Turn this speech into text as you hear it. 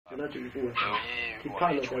tunachokifua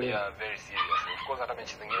wanachukulia very serious. Of course hata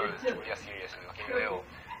mechi zingine walichukulia serious, lakini leo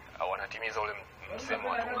wanatimiza ule msemo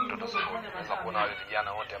wa mtoto sokoni. Unaweza kuona wale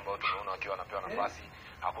vijana wote ambao tumeona wakiwa wanapewa nafasi,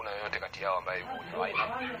 hakuna yoyote kati yao ambaye yuko kwenye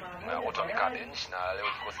line. Wote wamekaa bench na leo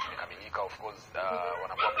kikosi kimekamilika. Of course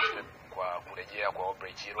wanakuwa boosted kwa kurejea kwa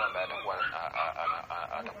Aubrey Chirwa ambaye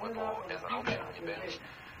atakuwepo as an option kwenye bench.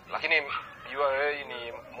 Lakini URA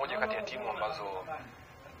ni moja kati ya timu ambazo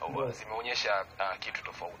zimeonyesha kitu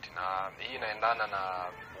tofauti, na hii inaendana na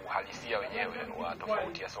uhalisia wenyewe wa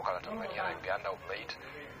tofauti ya soka la Tanzania na Uganda of late.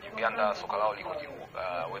 Uganda soka lao liko juu,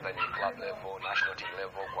 whether ni club level, national team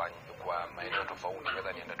level, kwa maeneo tofauti,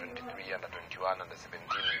 whether ni under 23, under 21, under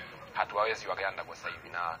 17, hatuwawezi Uganda kwa sasa hivi.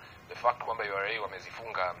 Na the fact kwamba URA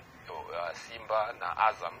wamezifunga Simba na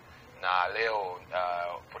Azam, na leo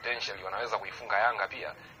potentially wanaweza kuifunga Yanga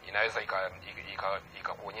pia, inaweza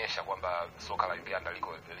ikakuonyesha kwamba soka la Uganda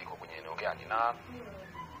liko kwenye eneo gani. Na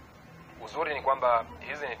uzuri ni kwamba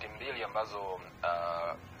hizi ni timu mbili ambazo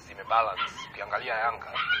zimebalance. Ukiangalia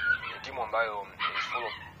Yanga ni timu ambayo is full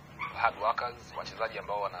of hard workers, wachezaji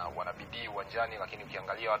ambao wanabidii uwanjani, lakini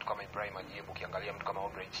ukiangalia watu kama Ibrahim Ajib, ukiangalia mtu kama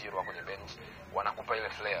Aubrey Chirwa kwenye bench, wanakupa ile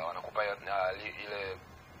flair, wanakupa ile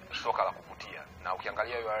soka la kuvutia. Na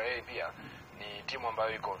ukiangalia URA pia ni timu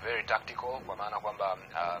ambayo iko very tactical, kwa maana kwamba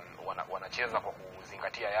wanacheza kwa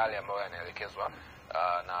kuzingatia yale ambayo yanaelekezwa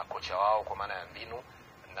na kocha wao kwa maana ya mbinu,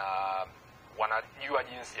 na wanajua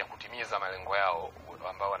jinsi ya kutimiza malengo yao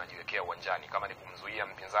ambao wanajiwekea uwanjani, kama ni kumzuia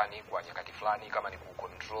mpinzani kwa nyakati fulani, kama ni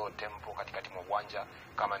kucontrol tempo katikati mwa uwanja,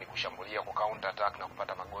 kama ni kushambulia kwa counter attack na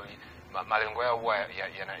kupata magoli. Malengo yao huwa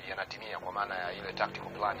yanatimia kwa maana ya ile tactical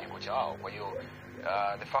plan ya kocha wao. Kwa hiyo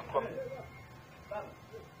the fact kwamba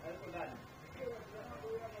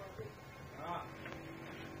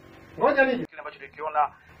kile ambacho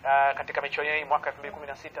tulikiona katika mechi hii mwaka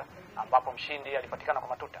 2016 ambapo mshindi alipatikana kwa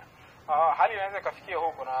matuta, hali inaweza ikafikia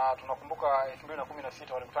huko. Na tunakumbuka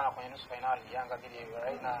 2016 walikutana kwenye nusu finali Yanga dhidi ya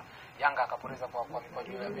URA, na Yanga akapoteza kwa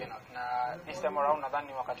mikwaju ya penalty. Na this time around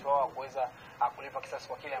nadhani wakati wao kuweza kulipa kisasi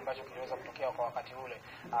kwa kile ambacho kiliweza kutokea kwa wakati ule.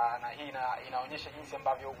 Na hii inaonyesha jinsi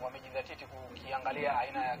ambavyo wamejidhatiti kukiangalia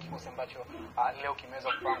aina ya kikosi ambacho leo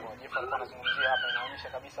kimeweza kupangwa. Jeff alikuwa anazungumzia hapa, inaonyesha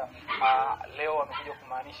kabisa leo wamekuja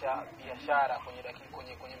kumaanisha biashara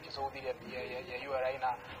kwenye mchezo dhidi ya URA,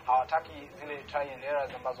 na hawataki zile try and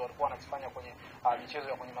errors ambazo walikuwa wanazifanya kwenye michezo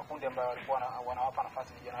ya kwenye makundi ambayo walikuwa wanawapa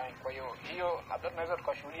nafasi vijana wengi. Kwa hiyo labda tunaweza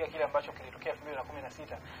tukashuhudia kile ambacho kilitokea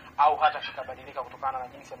 2016 au hata kikabadilika kutokana na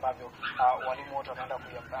jinsi ambavyo walimu wote wanaenda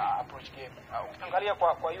approach game. Ukiangalia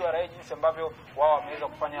kwa URA jinsi ambavyo wao wameweza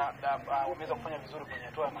kufanya vizuri kwenye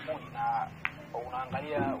hatua ya makundi, na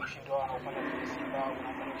unaangalia ushindi wao wanaopata dhidi ya Simba,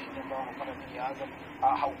 unaangalia ushindi ambao wanapata dhidi ya Azam,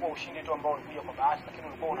 haukuwa ushindi tu ambao ulikuja kwa bahati, lakini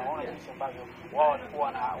ulikuwa unaona jinsi ambavyo wao walikuwa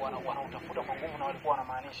wanautafuta kwa nguvu na walikuwa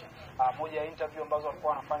wanamaanisha. Moja ya interview ambazo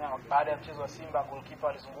walikuwa wanafanya baada ya mchezo wa Simba, goalkeeper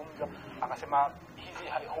alizungumza akasema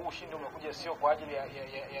huu ushindi umekuja sio kwa ajili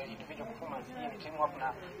ya individual performance, hii ni team up,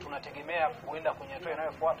 na tunategemea kuenda kwenye hatua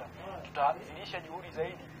inayofuata. Tutazidisha juhudi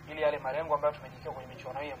zaidi ili yale malengo ambayo tumejiwekea kwenye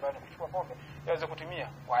michuano hii ambayo ni kuchukua kombe yaweze kutimia.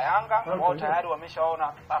 Kwa Yanga wao tayari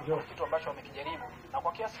wameshaona kitu ambacho wamekijaribu, na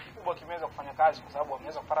kwa kiasi kikubwa kimeweza kufanya kazi, kwa sababu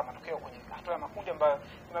wameweza kupata matokeo kwenye hatua ya makundi ambayo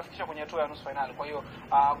imefikisha kwenye hatua ya nusu finali. Kwa hiyo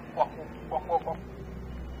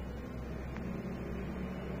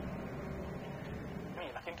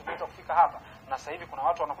lakini tumeweza kufika hapa, na sasa hivi kuna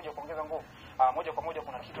watu wanakuja kuongeza nguvu. Moja kwa moja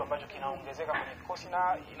kuna kitu ambacho kinaongezeka kwenye kikosi,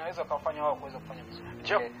 na inaweza kufanya wao kuweza kufanya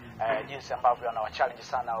vizuri. Jinsi ambavyo anawachallenge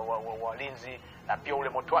sana walinzi, na pia ule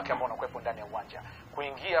moto wake ambao unakuwepo ndani ya uwanja.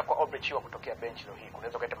 Kuingia kwa Aubrey Chirwa kutokea bench leo hii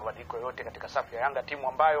kunaweza kuleta mabadiliko yote katika safu ya Yanga, timu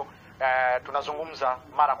ambayo tunazungumza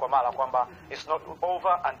mara kwa mara kwamba it's not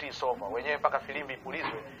over until it's over. Wenyewe mpaka filimbi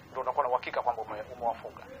ipulizwe ndio unakuwa na uhakika kwamba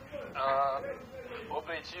umewafunga.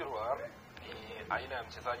 Aubrey Chirwa ni aina ya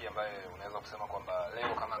mchezaji ambaye unaweza kusema kwamba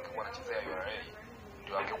leo kama angekuwa anachezea URA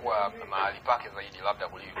ndio angekuwa mahali pake zaidi labda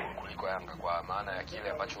kuliko Yanga, kwa maana ya kile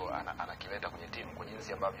ambacho anakileta kwenye timu, kwa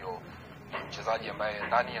jinsi ambavyo ni mchezaji ambaye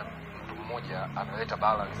ndani ya mtu mmoja ameleta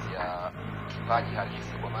balance ya kipaji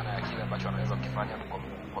halisi, kwa maana ya kile ambacho anaweza kufanya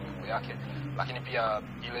kwa miguu yake, lakini pia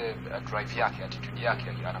ile drive yake, attitude yake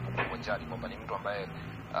anapokuwa uwanjani, kwamba ni mtu ambaye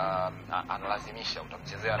analazimisha,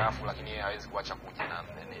 utamchezea rafu lakini yeye hawezi kuacha kuja, na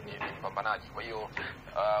ni mpambanaji. Kwa hiyo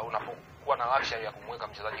unapokuwa na luxury ya kumweka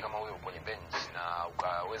mchezaji kama huyo kwenye bench na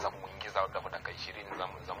ukaweza kumuingiza labda kwa dakika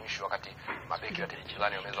 20 za mwisho wakati mabeki wa timu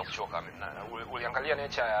jirani wameweza kuchoka, uliangalia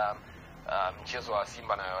nature ya mchezo wa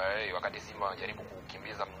Simba na URA, wakati Simba wanajaribu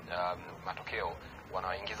kukimbiza matokeo,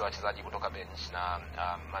 wanaingiza wachezaji kutoka bench, na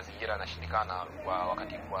mazingira yanashindikana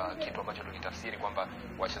wakati kwa kitu ambacho tulitafsiri kwamba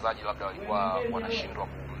wachezaji labda walikuwa wanashindwa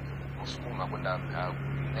kusukuma kwenda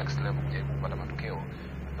next level kujaribu kupata matokeo.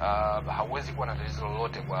 Hauwezi kuwa na tatizo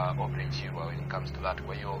lolote kwa Obrechirwa when it comes to that.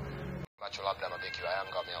 Kwa hiyo macho labda mabeki wa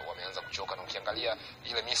Yanga wameanza kuchoka, na ukiangalia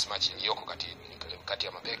ile mismatch iliyoko kati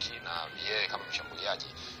ya mabeki na yeye kama mshambuliaji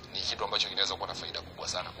ni kitu ambacho kinaweza kuwa na faida kubwa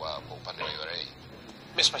sana kwa upande wa URA.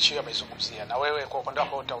 Mismatch hiyo ameizungumzia, na wewe kwa upande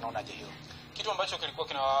wako unaonaje hiyo? Kitu ambacho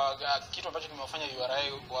kimewafanya URA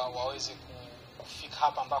waweze kufika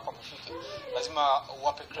hapa ambako wamefika, lazima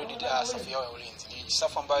wape credit safu yao ya ulinzi. Ni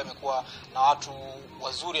safu ambayo imekuwa na watu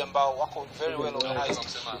wazuri ambao wako very well organized,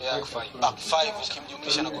 back five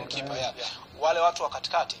ukimjumlisha na goalkeeper. Wale watu wa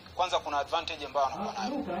katikati, kwanza kuna advantage ambayo wanakuwa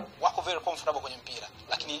nayo, wako very comfortable kwenye mpira,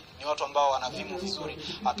 lakini ni watu ambao wanavimu vizuri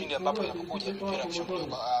pindi ambapo inapokuja mpira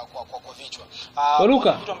kushambuliwa kwa vichwa.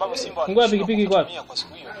 Kitu ambavyo Simba wanatumia kwa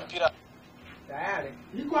siku hiyo, mpira tayari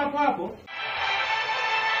iko hapo.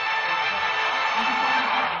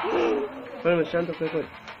 Wewe umeshaanza kurekodi?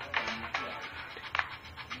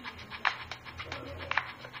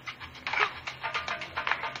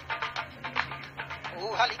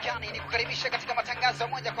 Hali gani ni kukaribisha katika matangazo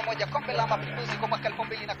moja kwa moja kombe la Mapinduzi kwa mwaka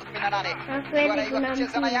 2018.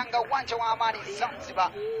 Wanacheza na Yanga uwanja wa Amani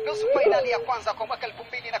Zanzibar. Nusu finali ya kwanza kwa mwaka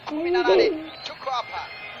 2018. Tuko hapa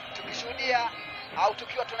tukishuhudia au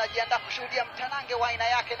tukiwa tunajiandaa kushuhudia mtanange wa aina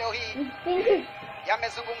yake leo hii.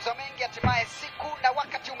 Yamezungumzwa mengi, hatimaye siku na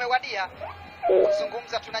wakati umewadia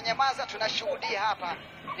kuzungumza. Tunanyamaza, tunashuhudia hapa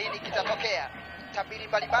nini kitatokea. Tabiri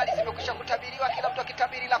mbalimbali zimekwisha kutabiriwa, kila mtu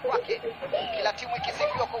akitabiri la kwake, kila timu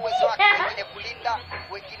ikisifiwa kwa uwezo wake, wengine kulinda,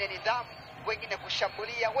 wengine nidhamu, wengine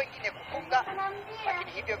kushambulia, wengine kufunga,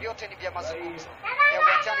 lakini hivyo vyote ni vya mazungumzo. Ya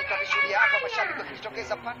uwanjani tunashuhudia hapa mashabiki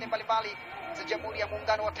wakijitokeza pande mbalimbali za Jamhuri ya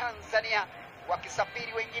Muungano wa Tanzania,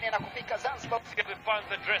 wakisafiri wengine na kufika Zanzibar. The fans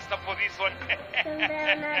are dressed up for this one.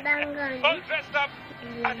 All dressed up.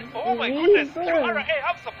 And oh my goodness, URA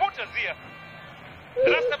have supporters here. The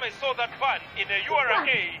last time I saw that fan in a URA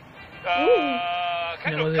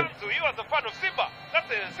kind of Kanzu, he was a fan of Simba. That's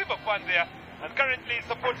a Simba fan there, and currently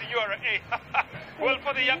supporting URA. Well,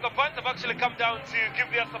 for the younger fans, have actually come down to give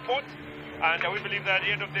their support, and we believe that at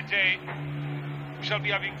the end of the day, we shall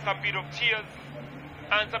be having some bit of tears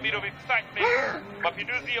and some bit of excitement.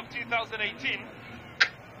 Mapinduzi of 2018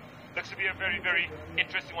 looks to be a very, very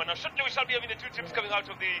interesting one. Now, shortly we shall be having the two teams coming out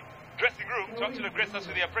of the dressing room to actually grace us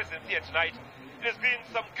with their presence here tonight. It has been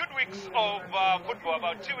some good weeks of football,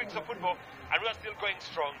 about 2 weeks of football, and we are still going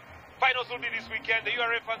strong. Finals will be this weekend. The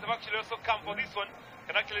URA fans have actually also come for this one. You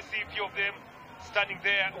can actually see a few of them standing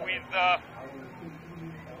there with,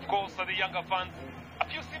 of course, the younger fans. A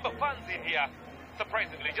few Simba fans in here,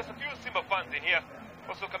 surprisingly. Just a few Simba fans in here.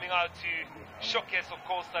 Also coming out to showcase, of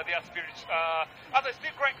course, their spirit. As I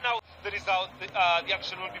speak right now, the result, the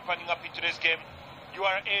action will be finding up in today's game.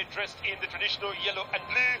 URA dressed in the traditional yellow and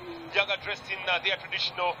blue, Yanga dressed in their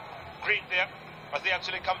traditional green there, as they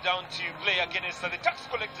actually come down to play against the tax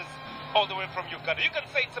collectors all the way from Uganda. You can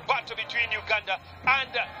say it's a battle between Uganda and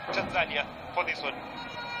Tanzania for this one.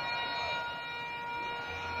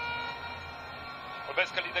 Well,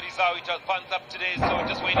 basically that is how it has panned up today, so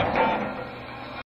just waiting for